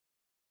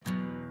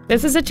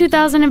This is a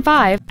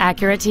 2005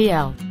 Acura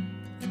TL.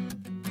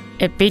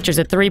 It features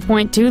a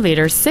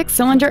 3.2-liter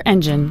six-cylinder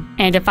engine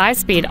and a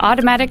 5-speed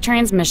automatic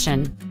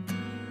transmission.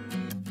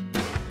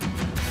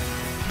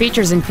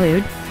 Features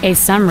include a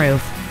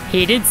sunroof,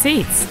 heated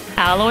seats,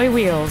 alloy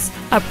wheels,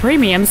 a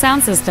premium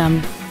sound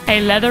system,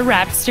 a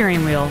leather-wrapped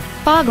steering wheel,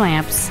 fog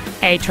lamps,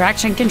 a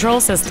traction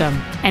control system,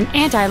 an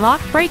anti-lock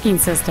braking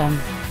system,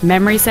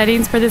 memory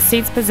settings for the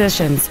seat's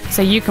positions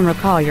so you can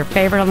recall your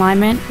favorite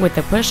alignment with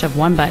the push of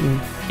one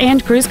button,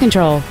 and cruise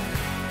control.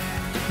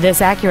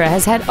 This Acura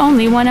has had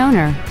only one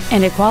owner,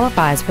 and it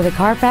qualifies for the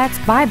Carfax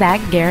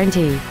buyback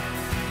guarantee.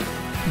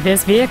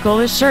 This vehicle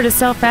is sure to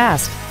sell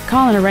fast.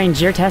 Call and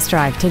arrange your test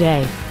drive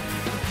today.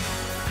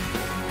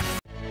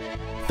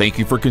 Thank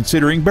you for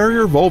considering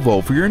Barrier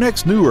Volvo for your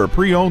next new or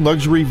pre-owned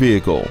luxury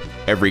vehicle.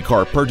 Every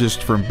car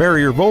purchased from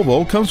Barrier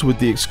Volvo comes with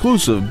the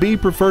exclusive Be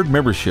Preferred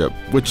membership,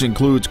 which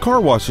includes car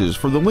washes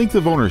for the length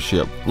of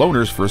ownership,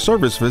 loaners for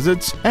service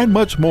visits, and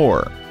much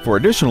more. For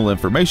additional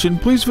information,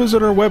 please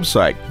visit our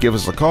website, give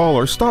us a call,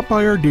 or stop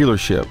by our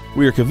dealership.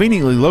 We are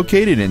conveniently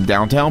located in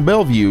downtown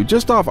Bellevue,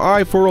 just off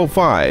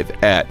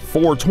I-405 at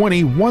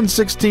 420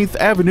 116th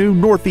Avenue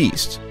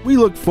Northeast. We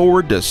look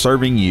forward to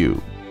serving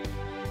you.